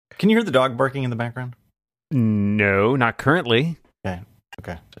Can you hear the dog barking in the background? No, not currently.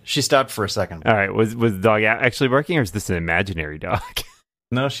 Okay. She stopped for a second. All right. Was the dog actually barking, or is this an imaginary dog?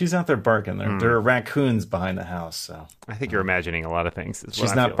 No, she's out there barking. There are raccoons behind the house. So I think you're imagining a lot of things.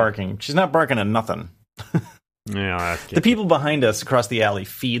 She's not barking. She's not barking at nothing. Yeah, the people behind us across the alley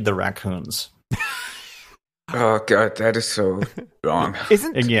feed the raccoons. Oh god, that is so wrong.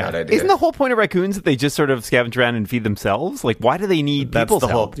 Isn't the whole point of raccoons that they just sort of scavenge around and feed themselves? Like, why do they need people's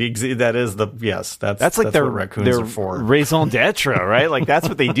help? That is the that's like their what raccoons are for. Raison d'etre, right? Like that's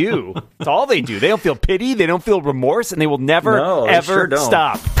what they do. It's all they do. They don't feel pity. They don't feel remorse, and they will never ever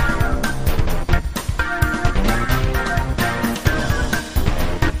stop.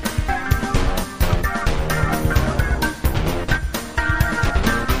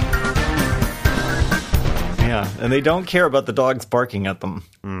 And they don't care about the dogs barking at them.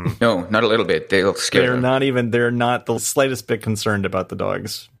 No, not a little bit. They'll scare them. They're not the slightest bit concerned about the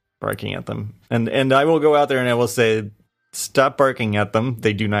dogs barking at them. And I will go out there and I will say, stop barking at them.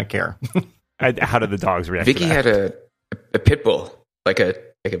 They do not care. How do the dogs react? Vicky had a pit bull, like a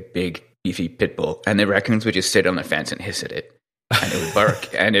big beefy pit bull, and the raccoons would just sit on the fence and hiss at it, and it would bark,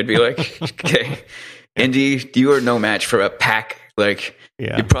 and it'd be like, okay, Indy, you are no match for a pack. Like,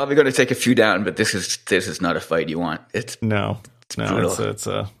 you're probably going to take a few down, but this is not a fight you want. It's there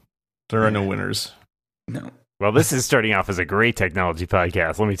are no winners. No. Well, this is starting off as a great technology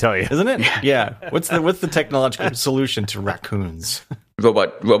podcast, let me tell you, isn't it? Yeah. What's the technological solution to raccoons?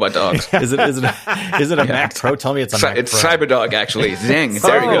 Robot dogs. Is it a Mac Pro? Tell me it's a Mac Pro. It's Cyberdog, actually. Zing.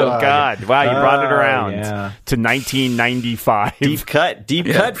 There you go. Oh God! Wow, you brought it around to 1995. Deep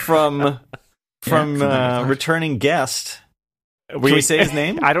cut from returning guest. Can we say his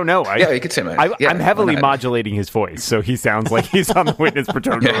name? I don't know. You could say mine. I'm heavily modulating his voice, so he sounds like he's on the witness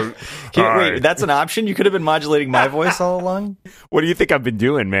protection. Wait, that's an option? You could have been modulating my voice all along? What do you think I've been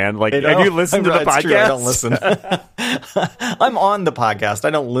doing, man? Like, have you listened to the podcast? True, I don't listen. I'm on the podcast.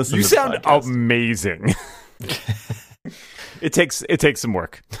 I don't listen You to the sound podcast. amazing. It takes some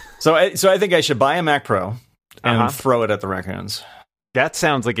work. So I think I should buy a Mac Pro and throw it at the raccoons. That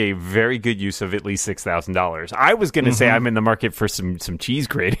sounds like a very good use of at least $6,000. I was going to say I'm in the market for some cheese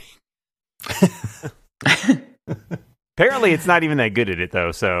grating. Apparently, it's not even that good at it,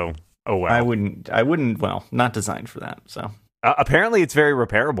 though. So, oh well. I wouldn't. Well, not designed for that. So apparently, it's very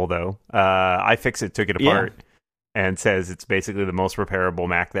repairable, though. iFixit took it apart and says it's basically the most repairable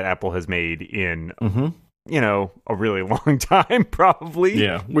Mac that Apple has made in a really long time, probably.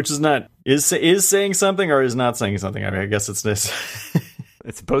 Yeah, which is saying something or is not saying something. I mean, I guess it's this.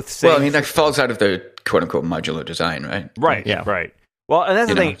 It's both saying. Well, I mean, that falls out of the quote unquote modular design, right? Right. Yeah. Right. Well, and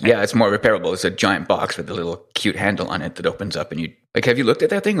that's the thing. Yeah, it's more repairable. It's a giant box with a little cute handle on it that opens up, and have you looked at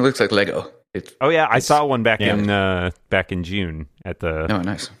that thing? It looks like Lego. I saw one back in June at the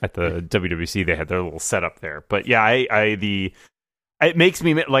nice. At the WWC. They had their little setup there, but yeah, it makes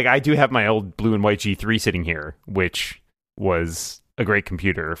me like I do have my old blue and white G3 sitting here, which was a great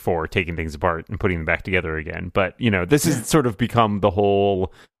computer for taking things apart and putting them back together again. But this has sort of become the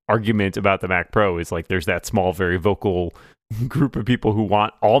whole argument about the Mac Pro is like there's that small, very vocal group of people who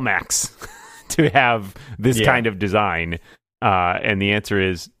want all Macs to have this kind of design, and the answer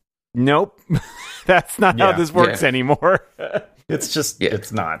is nope. That's not how this works anymore. It's just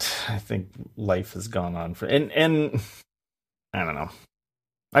it's not. I think life has gone on for and I don't know.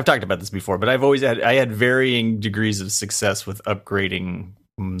 I've talked about this before, but I had varying degrees of success with upgrading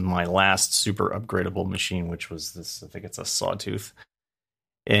my last super upgradable machine, which was this. I think it's a Sawtooth,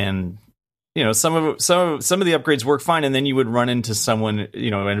 and some of the upgrades work fine, and then you would run into someone,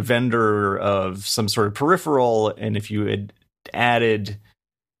 a vendor of some sort of peripheral, and if you had added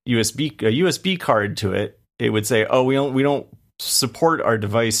a USB card to it, it would say, "Oh, we don't support our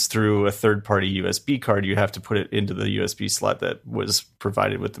device through a third-party USB card. You have to put it into the USB slot that was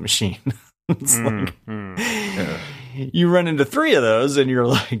provided with the machine." It's you run into 3 of those and you're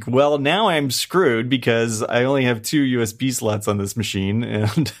like, well, now I'm screwed because I only have 2 USB slots on this machine,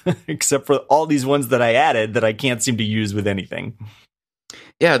 and except for all these ones that I added that I can't seem to use with anything.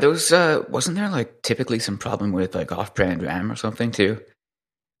 Yeah, those wasn't there like typically some problem with like off-brand RAM or something too?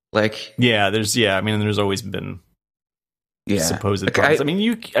 Like there's always been supposed problems.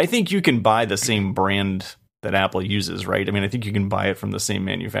 I think you can buy the same brand that Apple uses, right? I mean, I think you can buy it from the same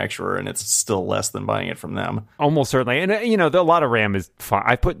manufacturer, and it's still less than buying it from them. Almost certainly. And, a lot of RAM is fine.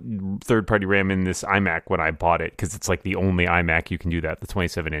 I put third-party RAM in this iMac when I bought it, because it's like the only iMac you can do that, the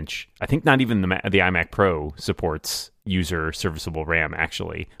 27-inch. I think not even the iMac Pro supports user serviceable RAM,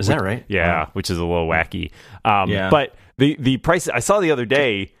 actually. Is that right? Yeah, which is a little wacky. But the price, I saw the other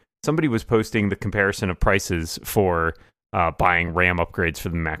day, somebody was posting the comparison of prices for buying RAM upgrades for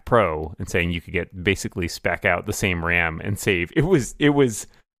the Mac Pro and saying you could get basically spec out the same RAM and save. It was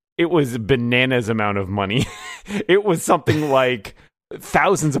a bananas amount of money. It was something like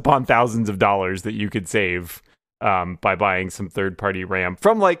thousands upon thousands of dollars that you could save by buying some third-party RAM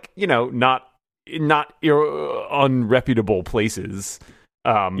from not unreputable places.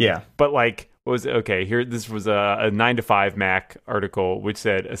 But like, what was it? Okay, here, this was a 9 to 5 Mac article, which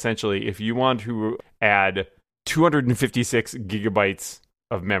said essentially if you want to add 256 gigabytes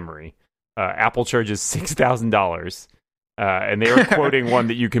of memory, Apple charges $6,000. And they were quoting one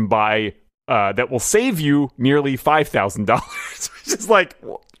that you can buy that will save you nearly $5,000, which is like,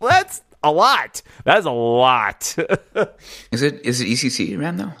 well, that's a lot. That's a lot. Is it ECC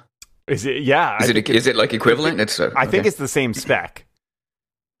RAM though? Is it? Yeah. Is it like equivalent? I think it's the same spec.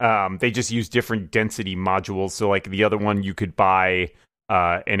 They just use different density modules. So like the other one you could buy,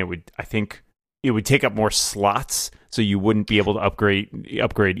 and it would take up more slots, so you wouldn't be able to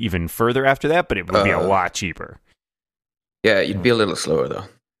upgrade even further after that, but it would be a lot cheaper. Yeah, you'd be a little slower though.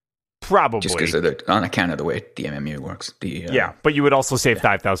 Probably. Just because on account of the way the MMU works. Yeah, but you would also save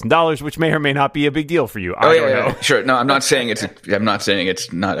 $5,000, which may or may not be a big deal for you. I don't know. Sure. No, I'm not saying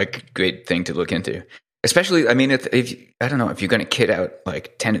it's not a great thing to look into. Especially, I mean, if I don't know, if you're going to kit out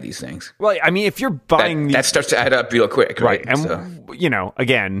like 10 of these things. Well, I mean, if you're buying that starts to add up real quick, right? And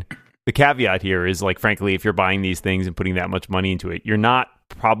again, the caveat here is like, frankly, if you're buying these things and putting that much money into it, you're not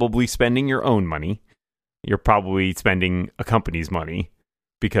probably spending your own money. You're probably spending a company's money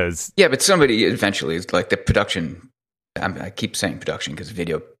because... Yeah, but somebody eventually is like the production... I keep saying production because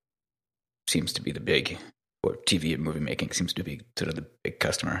video seems to be the big... Or TV and movie making seems to be sort of the big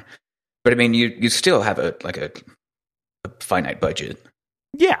customer. But I mean, you still have a finite budget.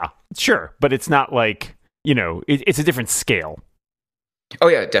 Yeah, sure. But it's not like, it's a different scale. Oh,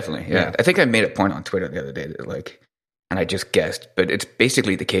 yeah, definitely. Yeah. I think I made a point on Twitter the other day that and I just guessed, but it's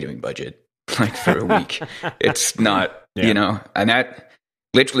basically the catering budget. Like for a week. It's not, and that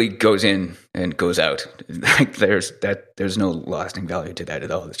literally goes in and goes out. Like there's no lasting value to that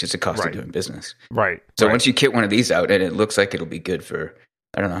at all. It's just a cost of doing business. Right. So once you kit one of these out and it looks like it'll be good for,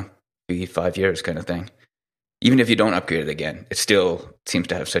 I don't know, maybe 5 years kind of thing. Even if you don't upgrade it again, it still seems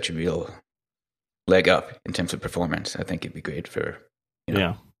to have such a real leg up in terms of performance. I think it'd be great for,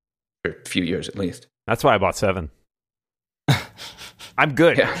 for a few years at least. That's why I bought 7. I'm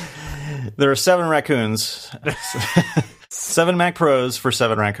good. Yeah. There are 7 Raccoons. 7 Mac Pros for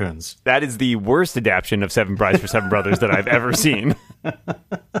 7 Raccoons. That is the worst adaptation of 7 Brides for 7 Brothers that I've ever seen.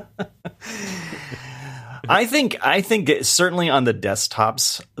 I think certainly on the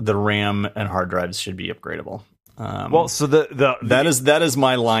desktops, the RAM and hard drives should be upgradable. So that is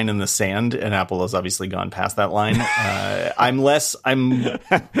my line in the sand, and Apple has obviously gone past that line. I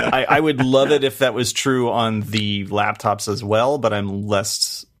would love it if that was true on the laptops as well, but I'm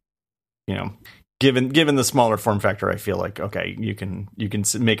less, given the smaller form factor, I feel like okay, you can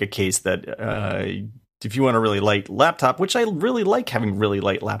make a case that if you want a really light laptop, which I really like having really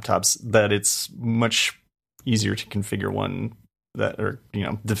light laptops, that it's much easier to configure one that, or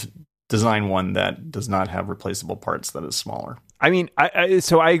design one that does not have replaceable parts that is smaller. I mean,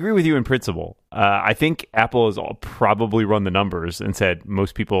 so I agree with you in principle. I think Apple has probably run the numbers and said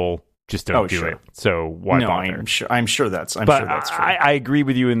most people just don't do it. So why bother? I'm sure that's true. I agree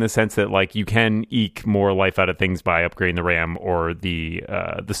with you in the sense that like you can eke more life out of things by upgrading the RAM or the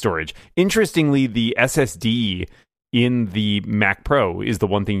storage. Interestingly, the SSD in the Mac Pro is the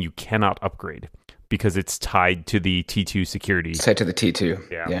one thing you cannot upgrade, because it's tied to the T2 security. It's tied to the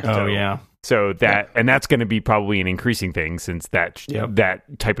T2. Yeah. So and that's going to be probably an increasing thing, since that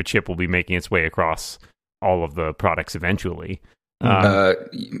type of chip will be making its way across all of the products eventually.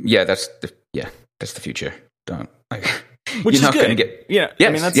 That's the future. Don't which is good.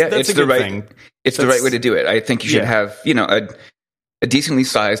 It's the right thing. It's the right way to do it. I think you should have a decently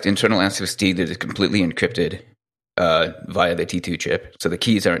sized internal SSD that is completely encrypted via the T2 chip, so the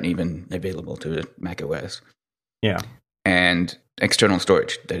keys aren't even available to Mac OS. Yeah, and external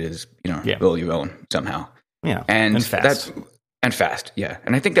storage that is build your own somehow. Yeah, and fast. And fast. Yeah,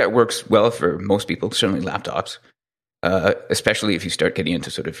 and I think that works well for most people, certainly laptops, especially if you start getting into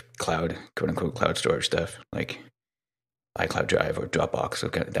sort of cloud, quote unquote, cloud storage stuff like iCloud Drive or Dropbox, or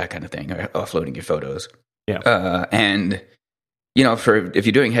that kind of thing, or offloading your photos. Yeah, and if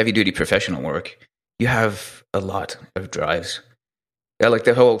you're doing heavy duty professional work, you have a lot of drives. Yeah, like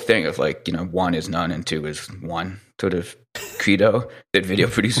the whole thing of 1 is none and 2 is 1 sort of credo that video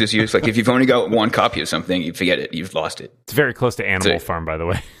producers use. Like if you've only got 1 copy of something, you forget it, you've lost it. It's very close to Animal Farm, by the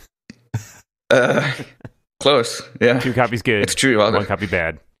way. Close, yeah. 2 copies good. It's true. 1 copy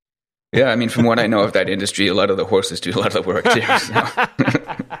bad. Yeah, I mean, from what I know of that industry, a lot of the horses do a lot of the work too. So.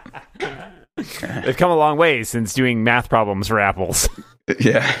 They've come a long way since doing math problems for apples.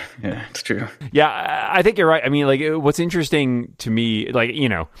 Yeah, it's true. Yeah, I think you're right. I mean, like, what's interesting to me, like,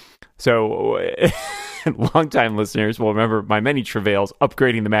 so longtime listeners will remember my many travails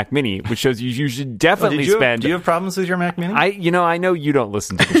upgrading the Mac Mini, which shows you should definitely spend. Do you have problems with your Mac Mini? I know you don't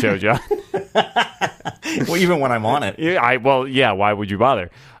listen to the show, John. Well, even when I'm on it. Yeah, why would you bother?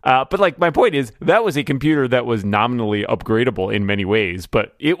 But like, my point is, that was a computer that was nominally upgradable in many ways,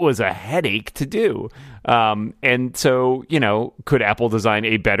 but it was a headache to do. And so, could Apple design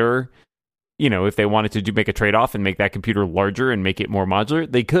a better, if they wanted to make a trade-off and make that computer larger and make it more modular,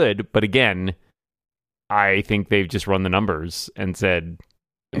 they could. But again, I think they've just run the numbers and said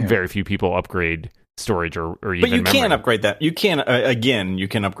very few people upgrade storage or even memory. But you can upgrade that. You can, you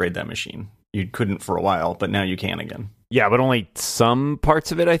can upgrade that machine. You couldn't for a while, but now you can again. Yeah, but only some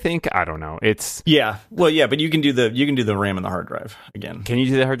parts of it, I think. I don't know. It's but you can do the RAM and the hard drive again. Can you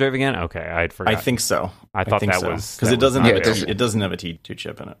do the hard drive again? Okay, I'd forgot. I think so. I thought that was because it doesn't have it doesn't have a T2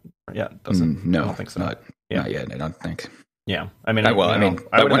 chip in it. Yeah, it doesn't. No, I don't think so. Not yet. I don't think. Yeah, I mean,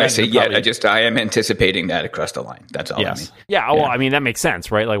 when I say yet, I am anticipating that across the line. That's all. Yes. I mean. Yeah. Well, I mean that makes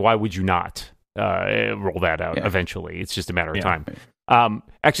sense, right? Like, why would you not roll that out eventually? It's just a matter of time.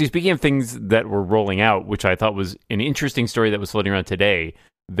 Actually, speaking of things that were rolling out, which I thought was an interesting story that was floating around today,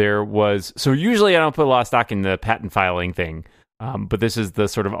 there was... So usually I don't put a lot of stock in the patent filing thing, but this is the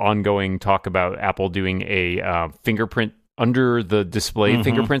sort of ongoing talk about Apple doing a fingerprint under the display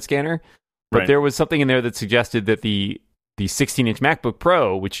fingerprint scanner. But there was something in there that suggested that the 16-inch MacBook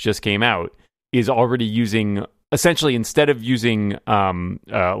Pro, which just came out, is already using... Essentially, instead of using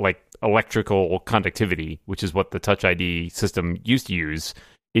like electrical conductivity, which is what the Touch ID system used to use,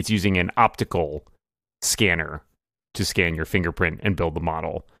 it's using an optical scanner to scan your fingerprint and build the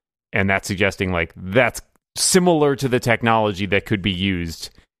model. And that's suggesting like that's similar to the technology that could be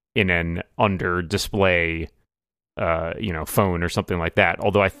used in an under display phone or something like that.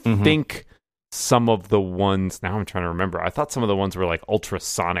 Although I think some of the ones, now I'm trying to remember, I thought some of the ones were like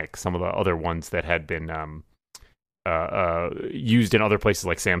ultrasonic, some of the other ones that had been used in other places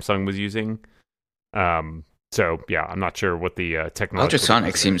like Samsung was using. So yeah, I'm not sure what the technology.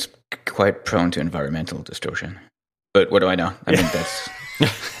 Ultrasonic seems quite prone to environmental distortion. But what do I know? I mean, that's...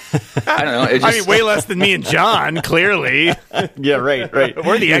 I don't know. I mean, way less than me and John, clearly. Yeah, right.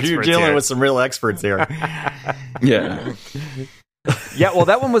 We're the experts. You're dealing with some real experts here. Yeah. Yeah, well,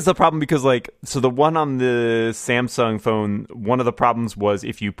 that one was the problem because, so the one on the Samsung phone, one of the problems was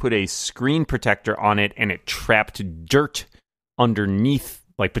if you put a screen protector on it and it trapped dirt underneath,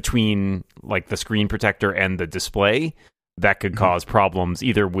 between, the screen protector and the display, that could cause problems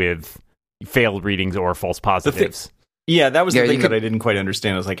either with failed readings or false positives. That was the thing that I didn't quite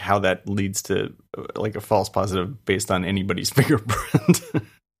understand. Is how that leads to a false positive based on anybody's fingerprint.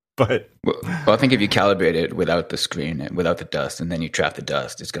 But I think if you calibrate it without the screen and without the dust, and then you trap the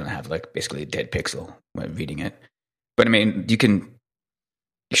dust, it's going to have basically a dead pixel when reading it. But I mean, you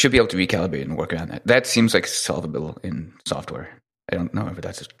should be able to recalibrate and work around that. That seems like solvable in software. I don't know if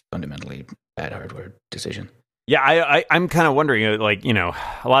that's a fundamentally bad hardware decision. Yeah, I'm kind of wondering, a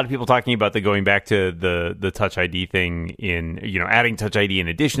lot of people talking about going back to the Touch ID thing in, adding Touch ID in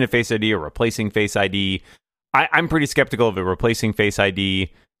addition to Face ID or replacing Face ID. I'm pretty skeptical of it replacing Face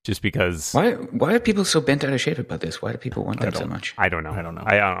ID just because... Why are people so bent out of shape about this? Why do people want that so much? I don't know.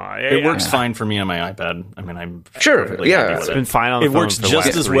 It works fine for me on my iPad. I mean, I'm sure. Yeah, it's been fine on the phone. It works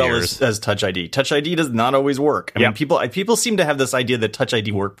just as well as Touch ID. Touch ID does not always work. I mean, people seem to have this idea that Touch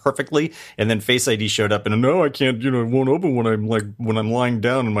ID worked perfectly, and then Face ID showed up, and no, I can't. It won't open when I'm lying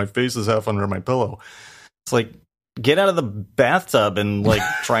down and my face is half under my pillow. It's get out of the bathtub and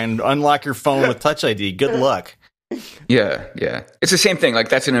try and unlock your phone with Touch ID. Good luck. Yeah. It's the same thing.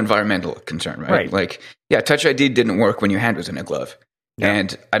 That's an environmental concern, right? Touch ID didn't work when your hand was in a glove. Yeah.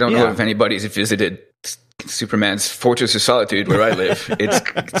 And I don't know if anybody's visited Superman's Fortress of Solitude where I live.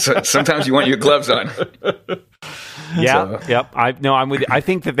 It's sometimes you want your gloves on. I'm with you. I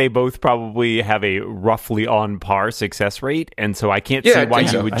think that they both probably have a roughly on par success rate, and so I can't see why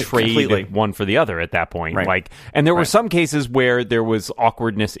you would trade one for the other at that point. Right. And there were some cases where there was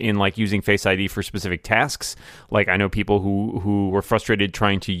awkwardness in using Face ID for specific tasks. I know people who were frustrated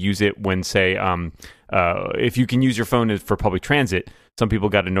trying to use it when, say, if you can use your phone for public transit. Some people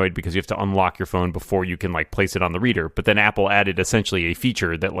got annoyed because you have to unlock your phone before you can place it on the reader. But then Apple added essentially a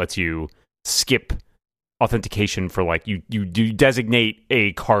feature that lets you skip authentication for like you do designate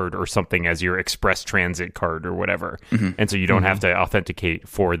a card or something as your express transit card or whatever, and so you don't have to authenticate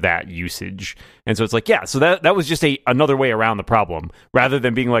for that usage. And so it's like, so that was just another way around the problem, rather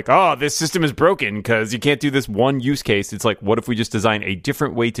than being like, oh, this system is broken because you can't do this one use case. It's like, what if we just design a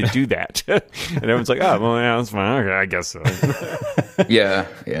different way to do that? And everyone's like, oh, well, yeah, that's fine. Okay, I guess so.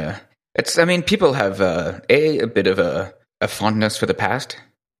 Yeah. It's, I mean, people have a bit of a fondness for the past.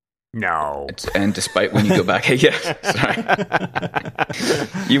 No. And despite when you go back, sorry.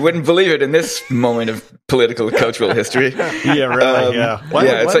 You wouldn't believe it in this moment of political cultural history. Yeah, really.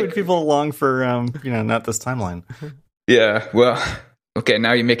 Why would people long for, not this timeline? Yeah, well, okay,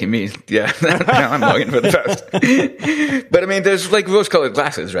 now you're making me, now I'm longing for the past. But I mean, there's like rose-colored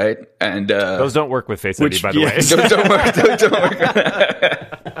glasses, right? And those don't work with Face ID, by the way. Don't work.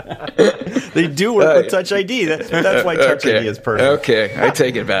 They do work with Touch ID. That's why Touch ID is perfect. Okay, I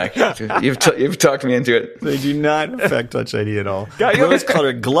take it back. You've talked me into it. They do not affect Touch ID at all.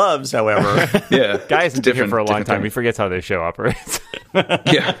 Rose-colored gloves, however. Yeah, Guy hasn't been here for a long time. He forgets how this show operates.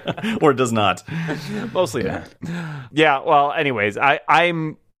 Yeah, or does not. Mostly not. Yeah. Well, anyways, I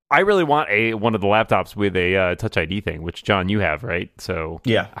really want one of the laptops with a Touch ID thing, which John, you have, right? So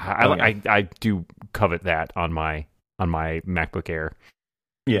yeah, I do covet that on my MacBook Air.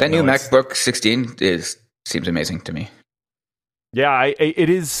 Yeah, that new MacBook 16 seems amazing to me. Yeah, it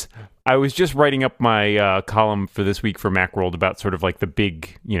is. I was just writing up my column for this week for Macworld about sort of like the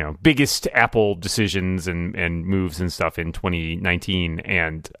biggest Apple decisions and moves and stuff in 2019,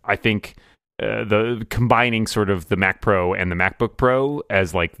 and I think the combining sort of the Mac Pro and the MacBook Pro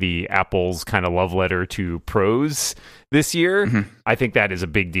as like the Apple's kind of love letter to pros this year, I think that is a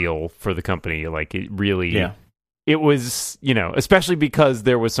big deal for the company. Like it really. Yeah. It was, especially because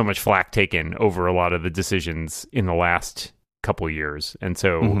there was so much flack taken over a lot of the decisions in the last couple of years. And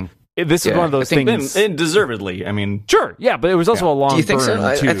so this is one of those things. And deservedly, I mean. Sure, yeah, but it was also a long burn. Do you think so?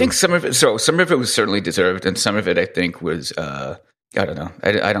 I think some of it was certainly deserved, and some of it I think was, I don't know.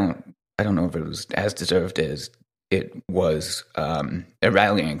 I don't know if it was as deserved as it was a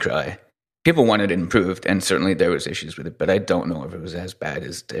rallying cry. People wanted it improved, and certainly there was issues with it, but I don't know if it was as bad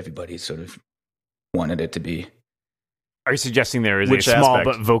as everybody sort of wanted it to be. Are you suggesting there is a small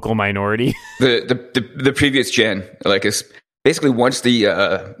but vocal minority? The previous gen, like, is basically once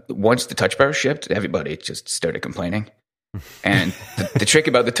the touch bar shipped, everybody just started complaining. And the trick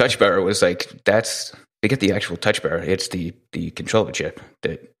about the touch bar was like to get the actual touch bar, it's the controller chip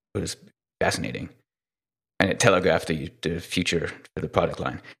that was fascinating, and it telegraphed the future for the product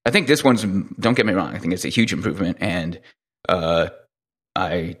line. I think this one's, don't get me wrong, I think it's a huge improvement, and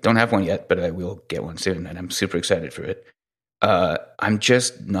I don't have one yet, but I will get one soon, and I'm super excited for it. I'm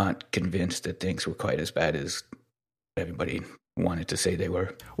just not convinced that things were quite as bad as everybody wanted to say they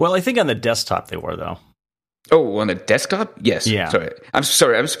were. Well, I think on the desktop they were, though. Oh, on the desktop? Yes. Yeah. I'm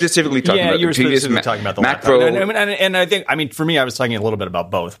specifically talking about the previous talking about the Mac Pro. And I think, for me, I was talking a little bit about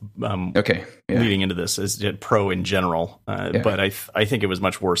both. Okay. Yeah. Leading into this is Pro in general, but I think it was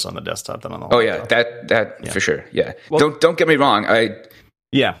much worse on the desktop than on the laptop. Oh yeah, that for sure. Yeah. Well, don't get me wrong.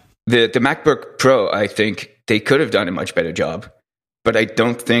 The MacBook Pro, I think they could have done a much better job, but I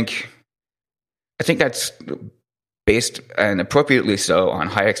think that's based, and appropriately so, on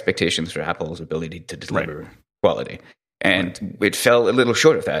high expectations for Apple's ability to deliver quality. And it fell a little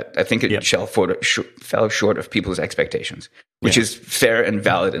short of that. I think it fell short of people's expectations, which is fair and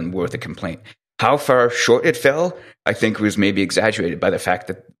valid and worth a complaint. How far short it fell, I think, was maybe exaggerated by the fact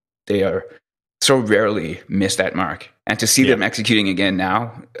that they are so rarely miss that mark. And to see them executing again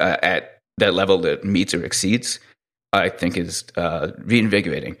now at that level that meets or exceeds, I think is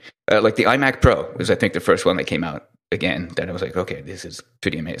reinvigorating. Like the iMac Pro was, I think, the first one that came out again that I was like, okay, this is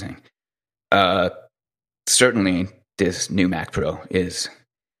pretty amazing. Certainly this new Mac Pro is,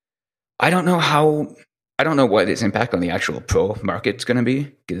 I don't know what its impact on the actual Pro market is going to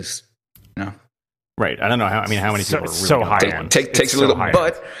be, because, Right. I don't know how many people are really so high end. Takes a little,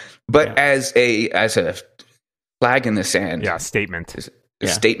 but as a flag in the sand, statement,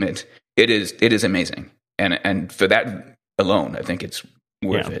 statement, it is amazing, and for that alone, I think it's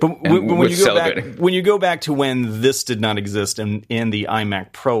worth it. But when you go back to when this did not exist and the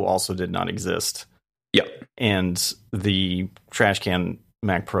iMac Pro also did not exist, and the trash can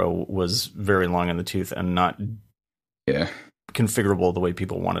Mac Pro was very long in the tooth and not configurable the way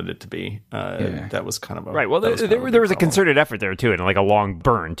people wanted it to be. That was kind of a... Right. Well, there was a concerted effort there, too, and like a long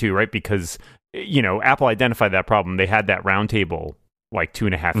burn, too, right? Because, Apple identified that problem. They had that roundtable like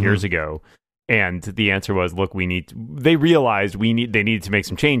 2.5 years ago, and the answer was, look, they realized they needed to make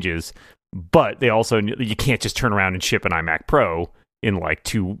some changes, but they also, you can't just turn around and ship an iMac Pro. in like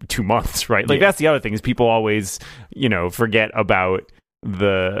two months, right? Like that's the other thing is people always, forget about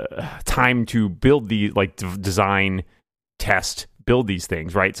the time to build the design, test, build these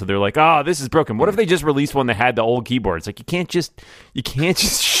things, right? So they're like, oh, this is broken. What if they just released one that had the old keyboard? It's like you can't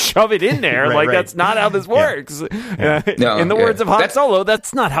just shove it in there. right. That's not how this works. Yeah. In the words of Han Solo,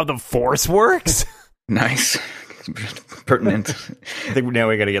 that's not how the Force works. Nice. Pertinent. I think now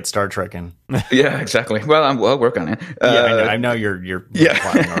we got to get Star Trek in. Yeah, exactly. Well, I'll work on it. I know you're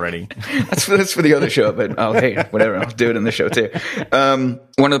plotting already. that's for the other show, but hey, whatever. I'll do it in the show too.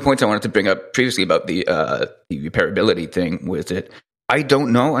 One of the points I wanted to bring up previously about the repairability thing was that I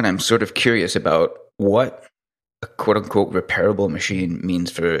don't know, and I'm sort of curious about what a quote unquote repairable machine means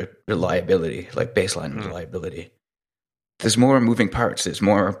for reliability, like baseline reliability. There's more moving parts. There's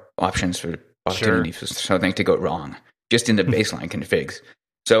more options for opportunity for something to go wrong just in the baseline configs.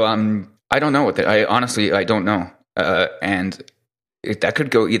 So I don't know I honestly don't know, and that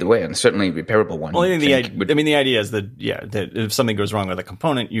could go either way, and certainly repairable one. Well, the idea is that if something goes wrong with a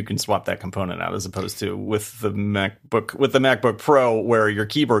component, you can swap that component out, as opposed to with the MacBook Pro, where your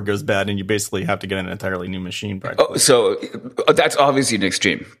keyboard goes bad and you basically have to get an entirely new machine. So that's obviously an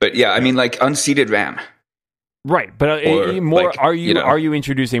extreme, but I mean, like unseated RAM. Right, but are you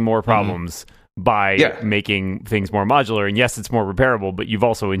introducing more problems by making things more modular? And yes, it's more repairable, but you've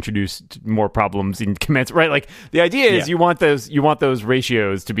also introduced more problems in commensurate. Right, like the idea is you want those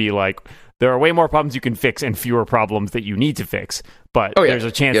ratios to be like there are way more problems you can fix and fewer problems that you need to fix. But there's a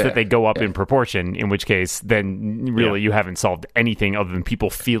chance that they go up in proportion. In which case, then really you haven't solved anything other than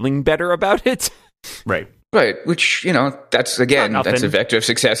people feeling better about it. Right. Right. Which that's a vector of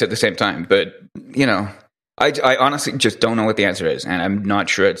success at the same time. But I honestly just don't know what the answer is, and I'm not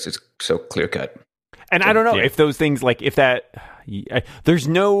sure it's so clear cut. And I don't know if those things there is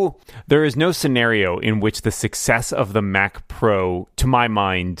no scenario in which the success of the Mac Pro, to my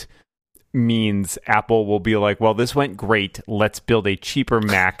mind, means Apple will be like, well, this went great. Let's build a cheaper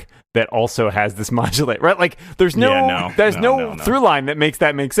Mac that also has this modulate, right? Like there's no through line that makes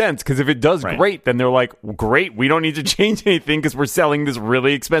that make sense. Because if it does great, then they're like, great, we don't need to change anything because we're selling this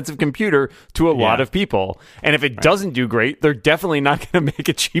really expensive computer to a lot of people. And if it doesn't do great, they're definitely not going to make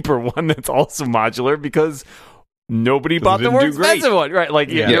a cheaper one that's also modular because nobody bought the more expensive one, right? Like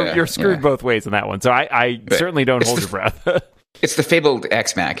you're screwed both ways on that one. So I certainly don't hold your breath. It's the fabled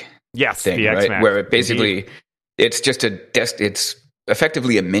X-Mac. Yes, thing, the right? X-Mac. Where basically it's just it's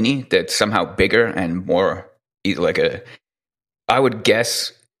effectively a mini that's somehow bigger and more like I would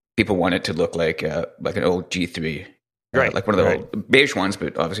guess people want it to look like an old G3, right? Like one of the old beige ones,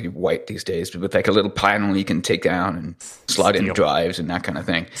 but obviously white these days, but with like a little panel you can take down and slot in drives and that kind of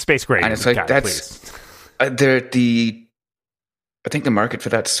thing. Space gray. And it's like that's I think the market for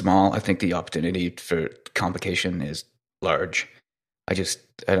that's small. I think the opportunity for complication is large. I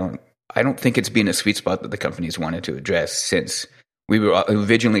don't think it's been a sweet spot that the companies wanted to address since we were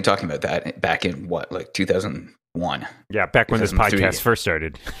originally talking about that back in 2001. Yeah, back when this podcast first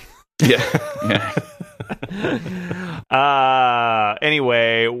started. Yeah.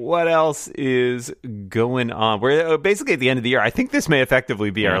 Anyway, what else is going on? We're basically at the end of the year. I think this may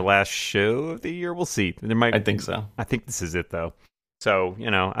effectively be our last show of the year. We'll see. I think so. I think this is it, though. So,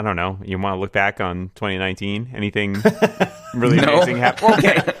 I don't know. You want to look back on 2019? Anything really amazing happen?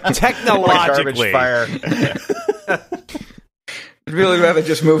 Okay, technologically. Fire. I'd really rather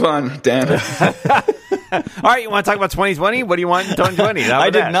just move on, Dan. All right, you want to talk about 2020? What do you want in 2020?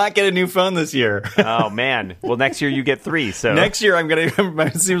 I did not get a new phone this year. Oh, man. Well, next year you get 3. So next year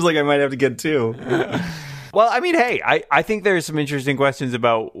it seems like I might have to get 2. Well, I mean, hey, I think there's some interesting questions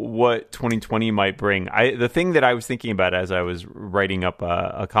about what 2020 might bring. The thing that I was thinking about as I was writing up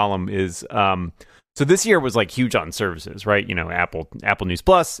a column is, so this year was like huge on services, right? Apple News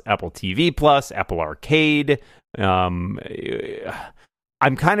Plus, Apple TV Plus, Apple Arcade. I'm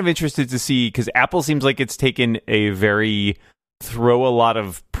kind of interested to see, because Apple seems like it's taken a very throw a lot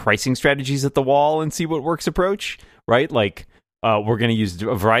of pricing strategies at the wall and see what works approach, right? Like, we're going to use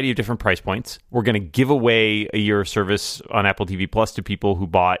a variety of different price points. We're going to give away a year of service on Apple TV Plus to people who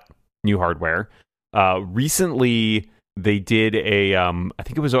bought new hardware. Recently, they did I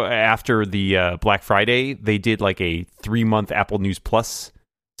think it was after the Black Friday, they did like a 3-month Apple News Plus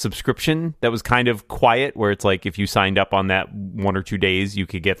subscription that was kind of quiet, where it's like if you signed up on that 1 or 2 days, you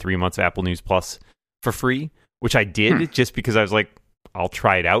could get 3 months of Apple News Plus for free, which I did just because I was like, I'll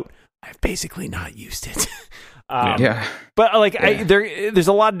try it out. I've basically not used it. But like there's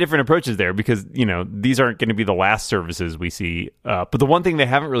a lot of different approaches there, because these aren't going to be the last services we see. But the one thing they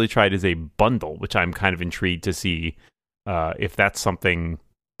haven't really tried is a bundle, which I'm kind of intrigued to see if that's something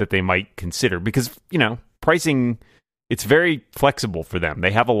that they might consider, because pricing it's very flexible for them.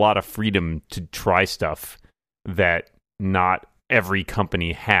 They have a lot of freedom to try stuff that not every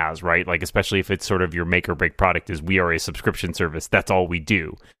company has, right? Like, especially if it's sort of your make or break product is we are a subscription service. That's all we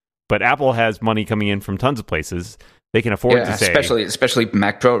do. But Apple has money coming in from tons of places. They can afford to say... Especially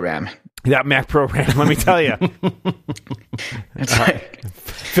Mac Pro RAM. That Mac Pro RAM, let me tell you. It's like...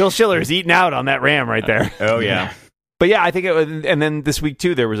 Phil Schiller's eating out on that RAM right there. Oh, yeah. But yeah, I think and then this week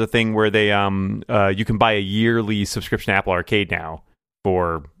too, there was a thing where they you can buy a yearly subscription to Apple Arcade now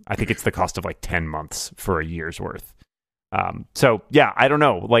for, I think it's the cost of like 10 months for a year's worth. So yeah, I don't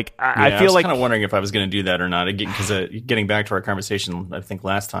know. Like I feel like kind of wondering if I was going to do that or not. Again, because getting back to our conversation, I think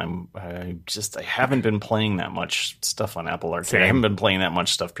last time I haven't been playing that much stuff on Apple Arcade. Same. I haven't been playing that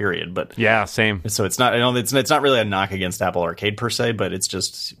much stuff. Period. But yeah, same. So it's not. I know it's not really a knock against Apple Arcade per se, but it's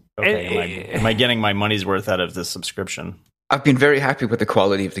just okay. Am I getting my money's worth out of this subscription? I've been very happy with the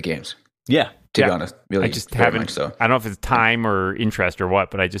quality of the games. Yeah. To be honest, really, I just haven't. So. I don't know if it's time or interest or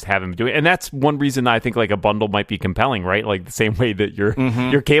what, but I just haven't been doing it. And that's one reason I think like a bundle might be compelling, right? Like the same way that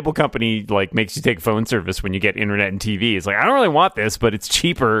your cable company like makes you take phone service when you get internet and TV. It's like, I don't really want this, but it's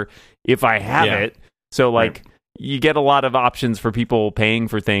cheaper if I have it. So like you get a lot of options for people paying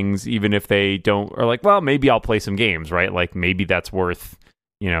for things, even if they don't, or like, well, maybe I'll play some games, right? Like maybe that's worth,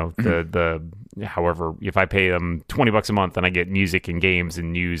 the however, if I pay them $20 a month and I get music and games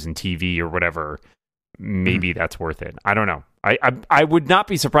and news and TV or whatever, maybe that's worth it. I don't know. I would not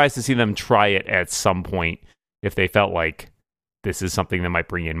be surprised to see them try it at some point if they felt like this is something that might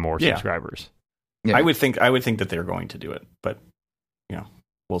bring in more subscribers. Yeah. I would think that they're going to do it, but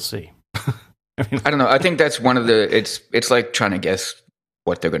we'll see. I don't know. I think that's one of the. It's like trying to guess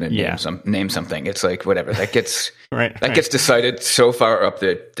what they're going to name something. It's like whatever that gets gets decided so far up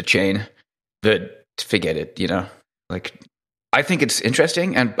the chain that forget it. Like I think it's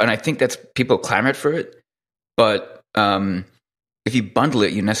interesting, and I think that's people clamored for it. But if you bundle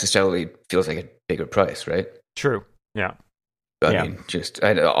it, you necessarily feels like a bigger price, right? True. Yeah. I mean,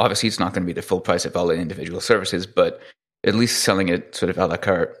 obviously it's not going to be the full price of all the individual services, but at least selling it sort of a la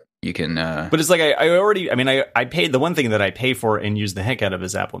carte. You can, but it's like I paid the one thing that I pay for and use the heck out of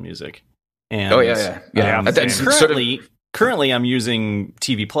is Apple Music. And currently I'm using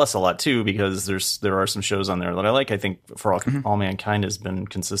TV Plus a lot too because there are some shows on there that I like. I think For All Mankind has been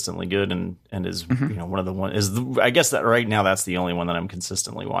consistently good and is one of the one is I guess that right now that's the only one that I'm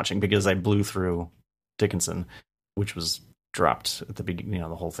consistently watching because I blew through Dickinson, which was dropped at the beginning.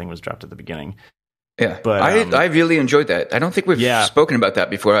 The whole thing was dropped at the beginning. Yeah, but I really enjoyed that. I don't think we've spoken about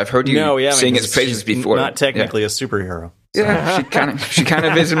that before. I've heard you sing its praises before. Not technically a superhero. So. Yeah, she kind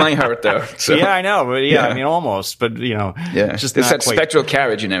of is in my heart though. So. Yeah, I know, but I mean almost, but just it's that spectral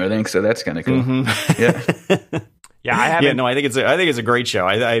carriage and everything. So that's kind of cool. Mm-hmm. Yeah, I haven't. Yeah, no, I think it's a great show.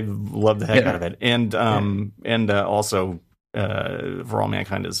 I love the heck out of it, and also For All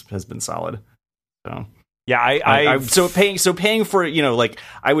Mankind has been solid. So. Yeah, so paying for like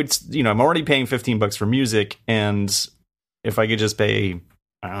I would I'm already paying $15 for music, and if I could just pay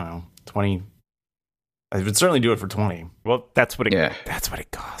I don't know 20, I would certainly do it for 20. Well, that's what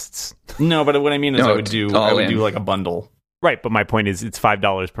it costs. No, but what I mean is I would do like a bundle. Right, but my point is it's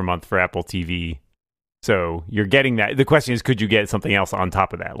 $5 per month for Apple TV. So you're getting that. The question is, could you get something else on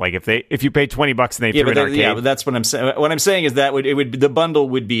top of that? Like if you paid $20 and they threw in arcade. Yeah, but that's what I'm saying. What I'm saying is that the bundle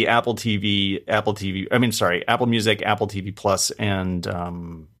would be Apple TV. Apple Music, Apple TV Plus, and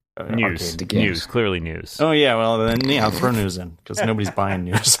news. Clearly news. Oh yeah, well then throw news in because nobody's buying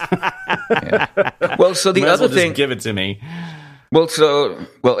news. Well, so the other thing, just give it to me. I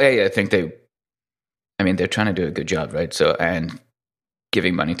think they're trying to do a good job, right? So and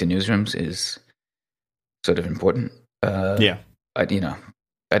giving money to newsrooms is sort of important. I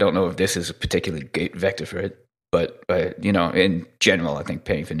don't know if this is a particularly great vector for it, but in general, I think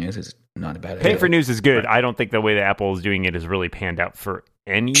paying for news is not a bad idea. Paying for news is good. Right. I don't think the way that Apple is doing it has really panned out for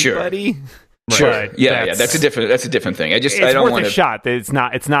anybody. Sure. Yeah. That's a different thing. I don't want a shot. It's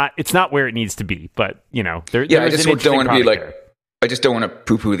not where it needs to be. But I just don't want to be like. I just don't want to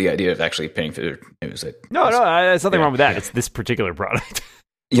poo-poo the idea of actually paying for news. No, there's nothing wrong with that. It's this particular product.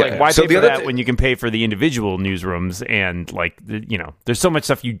 Why pay for that when you can pay for the individual newsrooms and there's so much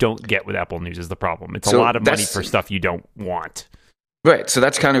stuff you don't get with Apple News is the problem. It's a lot of money for stuff you don't want. Right. So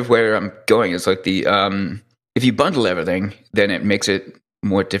that's kind of where I'm going. It's like if you bundle everything, then it makes it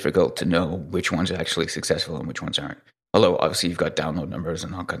more difficult to know which ones are actually successful and which ones aren't. Although obviously you've got download numbers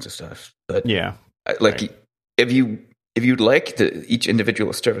and all kinds of stuff. But if you'd like each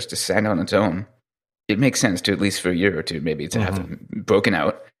individual service to stand on its own, it makes sense to at least for a year or two, maybe to have them broken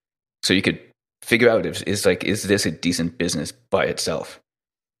out, so you could figure out is this a decent business by itself?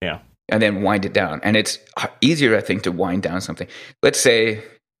 Yeah, and then wind it down. And it's easier, I think, to wind down something. Let's say,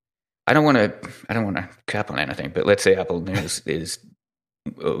 I don't want to crap on anything, but let's say Apple News is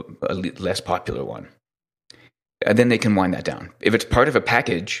a less popular one. And then they can wind that down. If it's part of a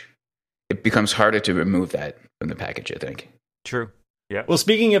package, it becomes harder to remove that from the package, I think. True. Yeah. Well,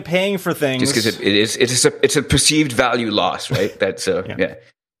 speaking of paying for things, just because it's a perceived value loss, right? That's yeah.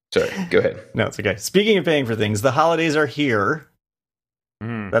 Sorry, go ahead. No, it's okay. Speaking of paying for things, the holidays are here.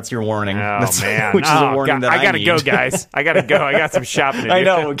 That's your warning. Oh, man. Which is a warning that I gotta go, guys. I gotta go. I got some shopping to do. I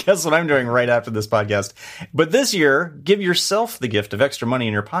know. Well, guess what I'm doing right after this podcast. But this year, give yourself the gift of extra money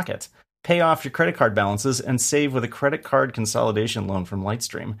in your pocket. Pay off your credit card balances and save with a credit card consolidation loan from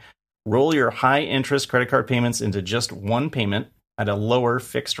Lightstream. Roll your high-interest credit card payments into just one payment at a lower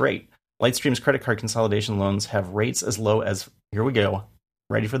fixed rate. Lightstream's credit card consolidation loans have rates as low as, here we go,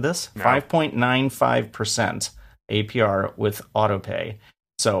 ready for this? No. 5.95% APR with autopay.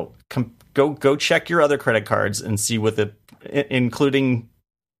 So go check your other credit cards and see with it, including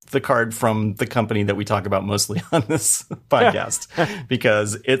the card from the company that we talk about mostly on this podcast,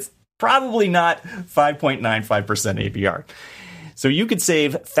 because it's probably not 5.95% APR. So you could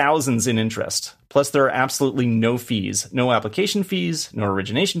save thousands in interest. Plus, there are absolutely no fees, no application fees, no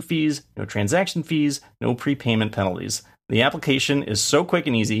origination fees, no transaction fees, no prepayment penalties. The application is so quick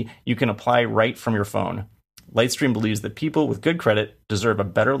and easy, you can apply right from your phone. Lightstream believes that people with good credit deserve a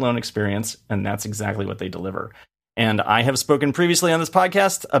better loan experience, and that's exactly what they deliver. And I have spoken previously on this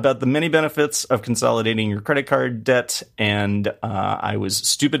podcast about the many benefits of consolidating your credit card debt, and I was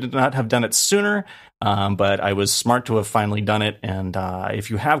stupid to not have done it sooner, but I was smart to have finally done it. And if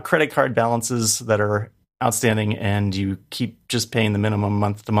you have credit card balances that are outstanding and you keep just paying the minimum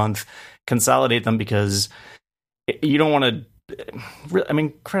month to month, consolidate them, because you don't want to. I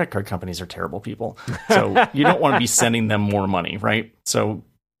mean, credit card companies are terrible people, so you don't want to be sending them more money, right? So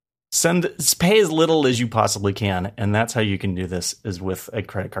pay as little as you possibly can, and that's how you can do this, is with a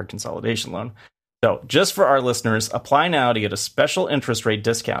credit card consolidation loan. So just for our listeners, apply now to get a special interest rate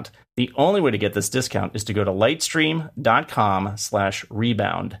discount. The only way to get this discount is to go to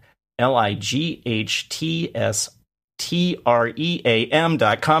lightstream.com/rebound,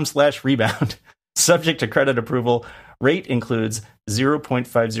 LIGHTSTREAM.com/rebound. Subject to credit approval. Rate includes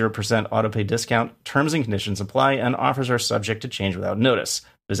 0.50% autopay discount. Terms and conditions apply, and offers are subject to change without notice.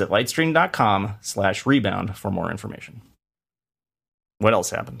 Visit lightstream.com/rebound for more information. What else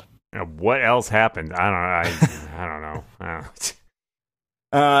happened? What else happened? I don't know.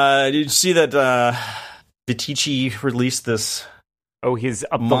 Did you see that Viticci released this? Oh, his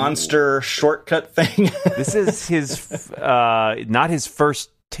monster shortcut thing. This is his not his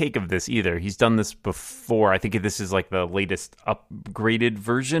first take of this either. He's done this before. I think this is like the latest upgraded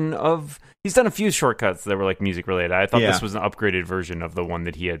version of. He's done a few shortcuts that were like music related. I thought this was an upgraded version of the one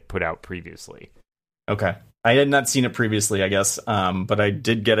that he had put out previously. Okay. I had not seen it previously, I guess, but I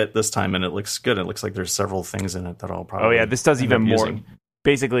did get it this time, and it looks good. It looks like there's several things in it that I'll probably. Oh yeah, this does even more.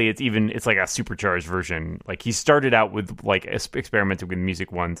 Basically, it's like a supercharged version. Like he started out with like experimenting with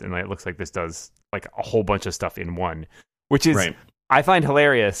music ones, and it looks like this does like a whole bunch of stuff in one, which is I find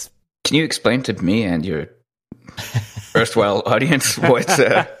hilarious. Can you explain to me and your erstwhile audience what is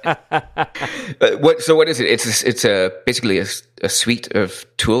it? It's basically a suite of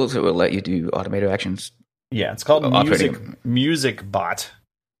tools that will let you do automated actions. Yeah, it's called Music Bot,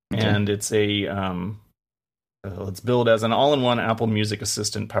 and it's it's billed as an all-in-one Apple Music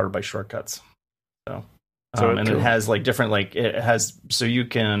assistant powered by shortcuts. And it has like different so you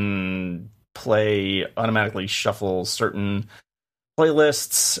can automatically shuffle certain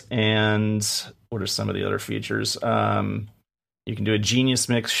playlists, and what are some of the other features? You can do a Genius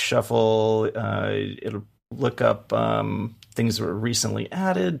Mix shuffle. It'll look up things that were recently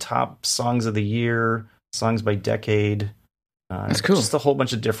added, top songs of the year, songs by decade. That's cool. Just a whole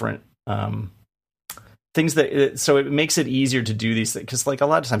bunch of different things so it makes it easier to do these things, because like a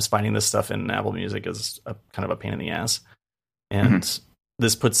lot of times finding this stuff in Apple Music is kind of a pain in the ass, and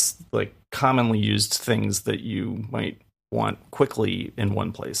this puts like commonly used things that you might want quickly in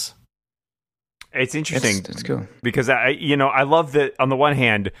one place. It's interesting. That's cool, because I love that. On the one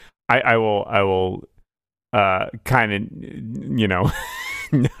hand, I will kind of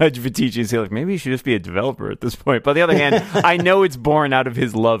nudge Viticci and say like, maybe he should just be a developer at this point. But on the other hand, I know it's born out of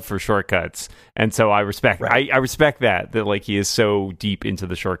his love for shortcuts, and so I respect I respect that like he is so deep into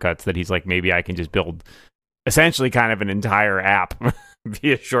the shortcuts that he's like, maybe I can just build essentially kind of an entire app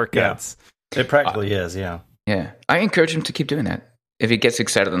via shortcuts. Yeah. It practically is, yeah. Yeah, I encourage him to keep doing that. If he gets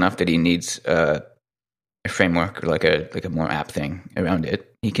excited enough that he needs a framework or like a more app thing around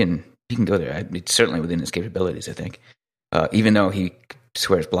it, he can go there. It's certainly within his capabilities, I think. Even though he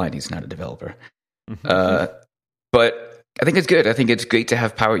swears blind. He's not a developer. But I think it's good. I think it's great to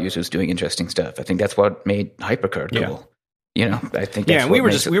have power users doing interesting stuff. I think that's what made HyperCard cool. You know, I think. That's and we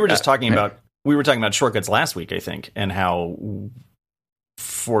were just talking about shortcuts last week, I think, and how,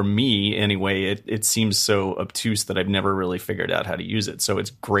 for me anyway, it seems so obtuse that I've never really figured out how to use it. So it's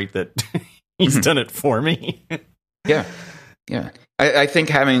great that he's done it for me. Yeah. I think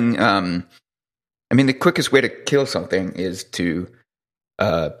having, the quickest way to kill something is to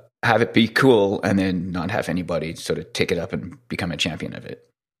have it be cool and then not have anybody sort of take it up and become a champion of it.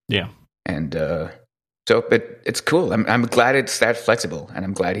 Yeah. And but it's cool. I'm glad it's that flexible, and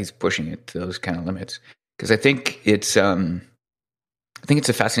I'm glad he's pushing it to those kind of limits, because I think it's a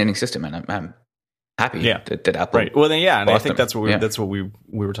fascinating system, and I'm happy that Apple. Right. Well, then, and I think that's what we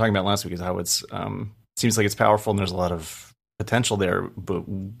were talking about last week, is how it's seems like it's powerful and there's a lot of potential there, but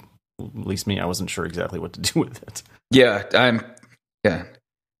at least me, I wasn't sure exactly what to do with it.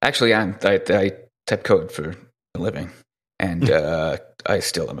 Actually, I type code for a living, and I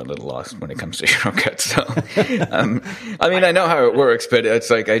still am a little lost when it comes to shortcuts. So, I know how it works, but it's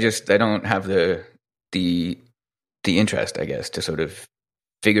like I don't have the interest, I guess, to sort of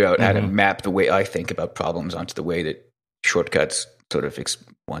figure out how to map the way I think about problems onto the way that shortcuts sort of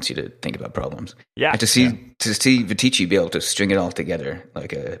wants you to think about problems. Yeah, and to see Viticci be able to string it all together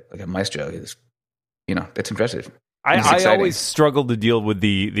like a maestro is, that's impressive. I always struggled to deal with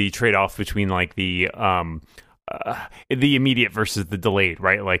the trade-off between like the immediate versus the delayed,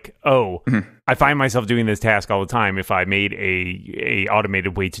 right? Like, I find myself doing this task all the time. If I made a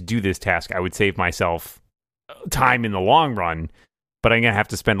automated way to do this task, I would save myself time in the long run, but I'm going to have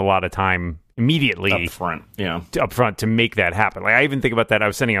to spend a lot of time immediately up front to make that happen. Like, I even think about that. I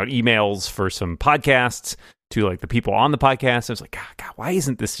was sending out emails for some podcasts to like the people on the podcast. I was like, God, why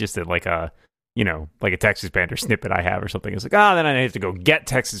isn't this just like a text expander snippet I have or something? It's like, then I have to go get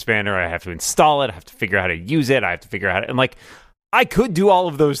text expander. I have to install it. I have to figure out how to use it. I have to figure out and like, I could do all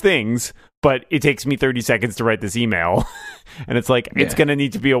of those things, but it takes me 30 seconds to write this email. And it's like, it's going to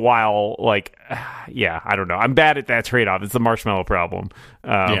need to be a while. Like, I don't know. I'm bad at that trade-off. It's the marshmallow problem.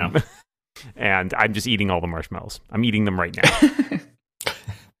 And I'm just eating all the marshmallows. I'm eating them right now.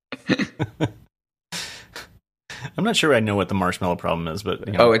 I'm not sure I know what the marshmallow problem is, but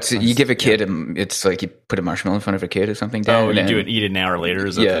you give a kid, it's like you put a marshmallow in front of a kid or something. Eat it an hour later.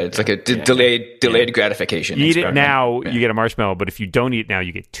 It's like a delayed gratification. You eat it now, you get a marshmallow, but if you don't eat it now,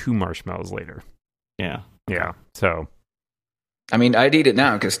 you get 2 marshmallows later. Yeah. So, I'd eat it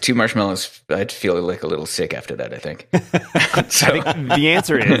now because 2 marshmallows, I'd feel like a little sick after that, I think. I think the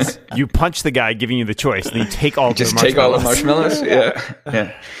answer is you punch the guy giving you the choice, and you take all the marshmallows. Just take all the marshmallows?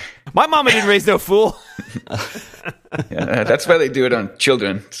 Yeah. My mama didn't raise no fool. That's why they do it on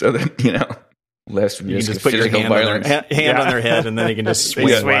children, so that, less risk of physical violence. Hand on their head, and then they can just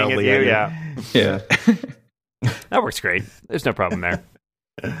swing wildly at you. Yeah. That works great. There's no problem there.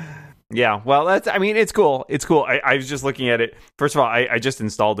 Yeah, well, it's cool. It's cool. I was just looking at it. First of all, I just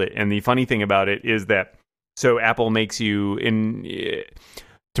installed it, and the funny thing about it is that, so Apple makes you,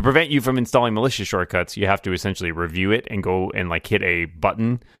 to prevent you from installing malicious shortcuts, you have to essentially review it and go and like hit a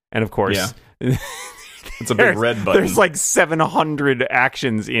button. And of course, it's a big red button. There's like 700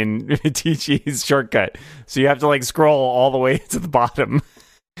 actions in Viticci's shortcut. So you have to like scroll all the way to the bottom.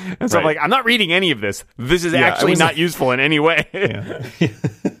 And so I'm like, I'm not reading any of this. This is actually not useful in any way.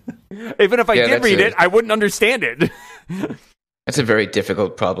 Even if I did read it, I wouldn't understand it. That's a very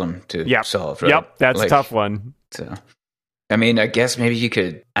difficult problem to solve, right? Yep, that's a tough one. So, I guess maybe you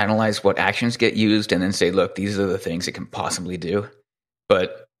could analyze what actions get used and then say, look, these are the things it can possibly do.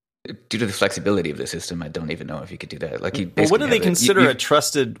 But due to the flexibility of the system, I don't even know if you could do that. Like, what do they consider a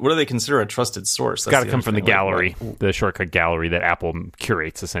trusted? What do they consider a trusted source? It's got to come from the gallery, the shortcut gallery that Apple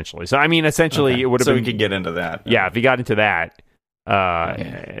curates, essentially. So, essentially, it would have been. So we could get into that. Yeah, if you got into that,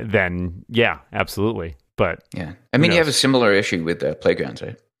 then absolutely. But you have a similar issue with Playgrounds,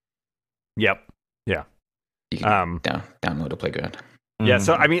 right? Yep. Yeah. You can download a Playground. Yeah.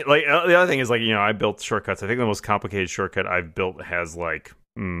 So the other thing is I built shortcuts. I think the most complicated shortcut I've built has like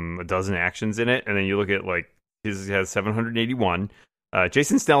a dozen actions in it, and then you look at like his has 781.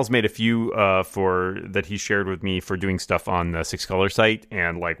 Jason Snell's made a few for that he shared with me for doing stuff on the 6 Color site,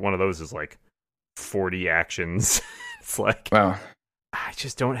 and like one of those is like 40 actions. It's like, wow, I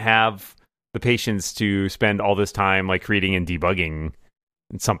just don't have the patience to spend all this time like creating and debugging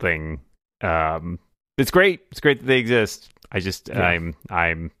something. It's great. It's great that they exist. I just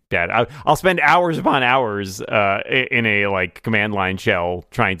I'm bad. I'll spend hours upon hours in a like command line shell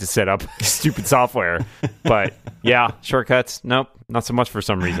trying to set up stupid software. But yeah, shortcuts, nope, not so much for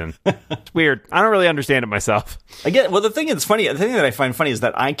some reason. It's weird. I don't really understand it myself. Well, the thing that's funny, the thing that I find funny is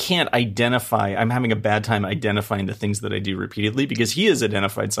that I can't identify. I'm having a bad time identifying the things that I do repeatedly, because he has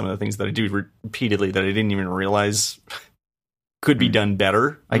identified some of the things that I do repeatedly that I didn't even realize could be done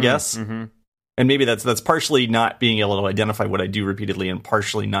better, I guess. Mm-hmm. And maybe that's partially not being able to identify what I do repeatedly, and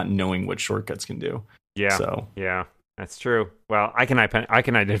partially not knowing what shortcuts can do. Yeah. So yeah, that's true. Well, I can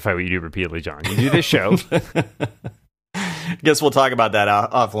identify what you do repeatedly, John. You do this show. Guess we'll talk about that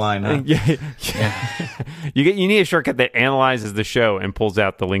offline. Huh? Yeah. You need a shortcut that analyzes the show and pulls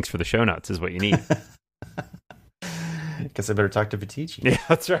out the links for the show notes. Is what you need. Guess I better talk to Vitici. Yeah,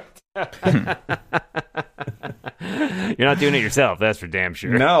 that's right. You're not doing it yourself, that's for damn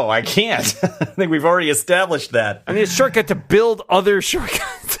sure. No, I can't. I think we've already established that. I need a shortcut to build other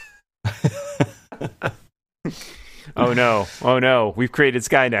shortcuts. Oh no, we've created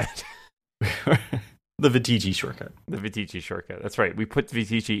Skynet. The Vitici shortcut. The Vitici shortcut, that's right. We put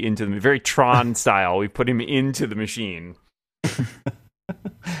Vitici into the very Tron style. We put him into the machine.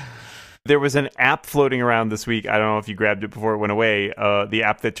 There was an app floating around this week. I don't know if you grabbed it before it went away. The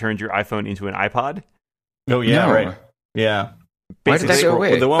app that turned your iPhone into an iPod. Oh yeah, no. Right. Yeah. Why did that go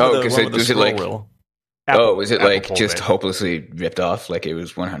away? Because was it like? Wheel. Was it like just hopelessly ripped off? Like it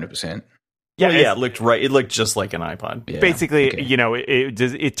was 100%. Yeah, it looked right. It looked just like an iPod. Yeah, basically, okay.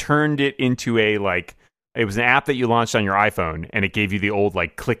 It turned it into a like. It was an app that you launched on your iPhone, and it gave you the old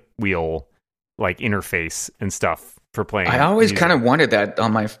like click wheel like interface and stuff for playing. I always kind of wanted that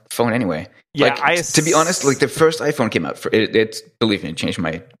on my phone anyway. Yeah, like, to be honest, like the first iPhone came out, it's believe me, it changed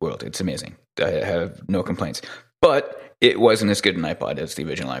my world. It's amazing. I have no complaints, but it wasn't as good an iPod as the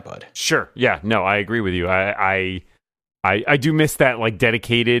original iPod. Sure. Yeah. No, I agree with you. I do miss that like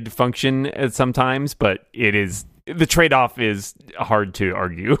dedicated function at sometimes, but it is the trade-off is hard to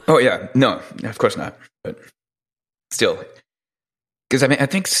argue. Oh yeah, no, of course not. But still, because I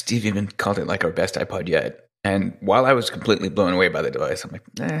think Steve even called it like our best iPod yet. And while I was completely blown away by the device, I'm like,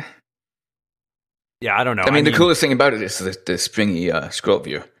 eh. Yeah, I don't know. I mean, the coolest thing about it is the springy scroll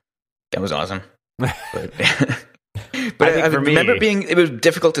view. That was awesome. But I remember it was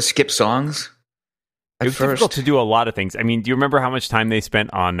difficult to skip songs. It was difficult to do a lot of things. I mean, do you remember how much time they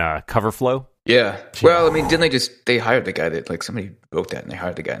spent on CoverFlow? Yeah. Well, I mean, didn't they hired the guy that, like, somebody wrote that and they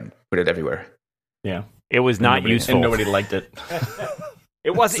hired the guy and put it everywhere. Yeah. It was not useful. And nobody liked it.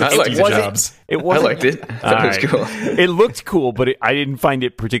 It wasn't. I liked it. That was cool. It looked cool, but I didn't find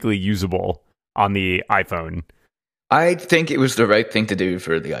it particularly usable on the iPhone. I think it was the right thing to do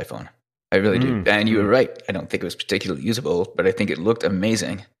for the iPhone. I really do. And you were right. I don't think it was particularly usable, but I think it looked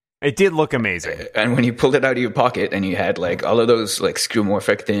amazing. It did look amazing. And when you pulled it out of your pocket and you had like all of those like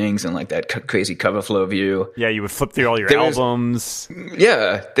skeuomorphic things and like that crazy cover flow view. Yeah, you would flip through all your albums.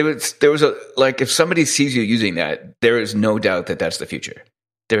 There was a like if somebody sees you using that, there is no doubt that that's the future.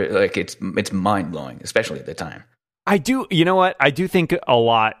 It's mind blowing, especially at the time. You know what? I do think a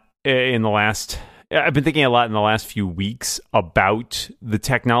lot I've been thinking a lot in the last few weeks about the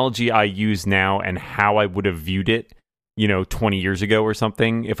technology I use now and how I would have viewed it, 20 years ago or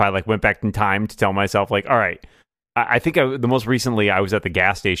something. If I like went back in time to tell myself like, all right, I think the most recently I was at the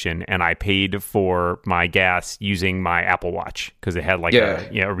gas station and I paid for my gas using my Apple Watch because it had like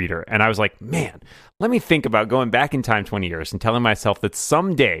a reader. And I was like, man, let me think about going back in time 20 years and telling myself that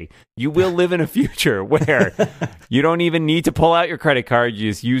someday you will live in a future where you don't even need to pull out your credit card.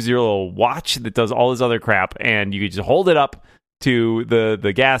 You just use your little watch that does all this other crap and you could just hold it up to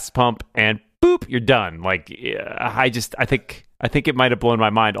the gas pump and boop, you're done. Like, I think it might have blown my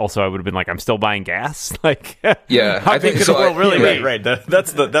mind. Also, I would have been like, I'm still buying gas. Like, how big could the world really be? Right.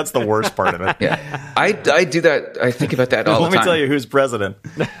 That's the worst part of it. Yeah, I do that. I think about that all the time. Let me tell you who's president.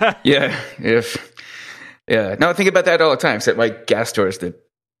 Yeah. No, I think about that all the time. Except my gas store is the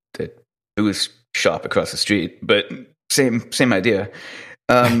booze shop across the street, but same idea.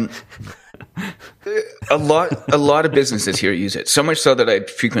 A lot of businesses here use it. So much so that I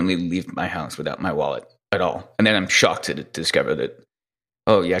frequently leave my house without my wallet at all, and then I'm shocked to discover that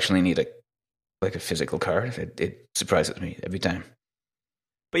you actually need a physical card. It surprises me every time.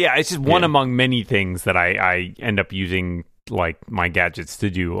 But yeah, it's just one among many things that I end up using like my gadgets to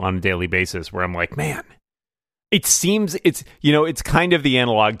do on a daily basis. Where I'm like, man, it seems it's kind of the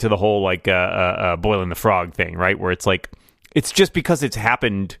analog to the whole like boiling the frog thing, right? Where it's like it's just because it's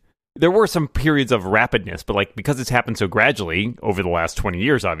happened. There were some periods of rapidness, but like because it's happened so gradually over the last 20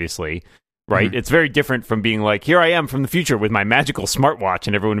 years, obviously, right? Mm-hmm. It's very different from being like, here I am from the future with my magical smartwatch,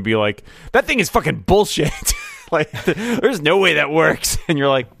 and everyone would be like, that thing is fucking bullshit. Like, there's no way that works. And you're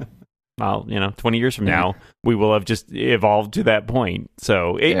like, well, 20 years from now, we will have just evolved to that point.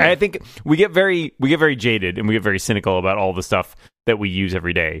 So I think we get very jaded and we get very cynical about all the stuff that we use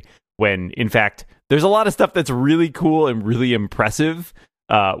every day. When in fact, there's a lot of stuff that's really cool and really impressive.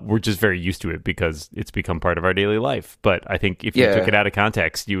 We're just very used to it because it's become part of our daily life. But I think if you took it out of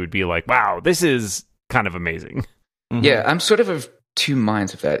context, you would be like, wow, this is kind of amazing. Mm-hmm. Yeah, I'm sort of two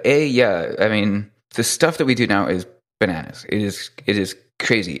minds of that. I mean, the stuff that we do now is bananas. It is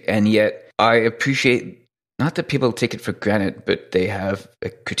crazy. And yet I appreciate not that people take it for granted, but they have a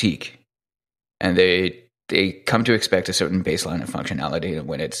critique. And they come to expect a certain baseline of functionality, and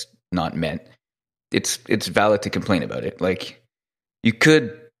when it's not met, it's valid to complain about it. Like, you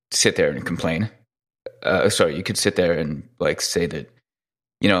could sit there and complain. You could sit there and like say that,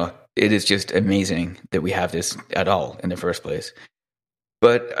 it is just amazing that we have this at all in the first place.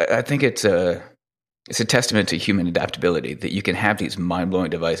 But I think it's a testament to human adaptability that you can have these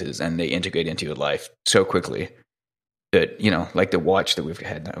mind-blowing devices and they integrate into your life so quickly that, like the watch that we've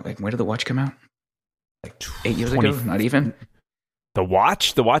had now. Like, when did the watch come out? Like 8 years ago? Not even? The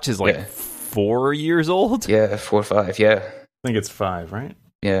watch? The watch is like 4 years old? Yeah, 4 or 5, yeah. I think it's 5, right?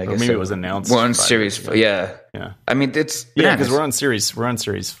 Yeah, I or guess maybe so. It was announced. We're on series, yeah. I mean, it's because we're on series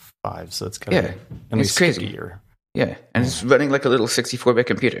 5, so it's kind of it's crazy. A year. Yeah, and it's running like a little 64-bit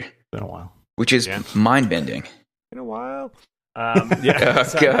computer. It's been a while, which is mind-bending. Been a while. Oh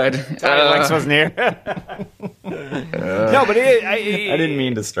God, Alex wasn't here. No, but I didn't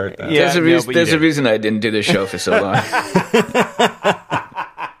mean to start that. Yeah, there's a reason I didn't do this show for so long.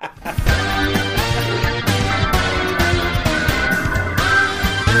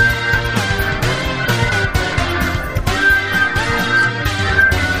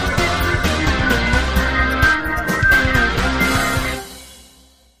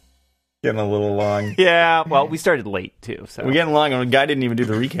 Getting a little long. Yeah, well, we started late too. So we're getting long, and the guy didn't even do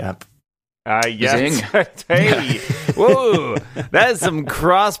the recap. Yes. Hey, whoa, that is some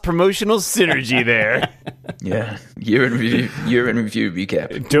cross-promotional synergy there. Yeah, year in review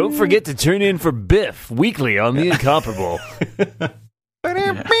recap. Don't forget to tune in for Biff weekly on The Incomparable.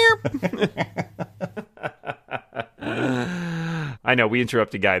 I know we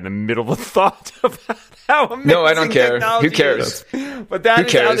interrupt a guy in the middle of a thought about how amazing. No, I don't care. Who cares? But that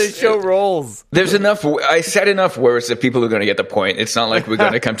is how this show rolls. There's enough. I said enough words that people are going to get the point. It's not like we're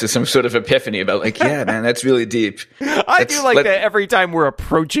going to come to some sort of epiphany about like, yeah, man, that's really deep. I do like that every time we're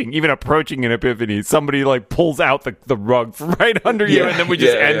approaching an epiphany, somebody like pulls out the rug from right under you, and then we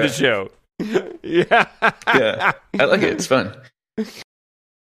just end the show. Yeah, I like it. It's fun.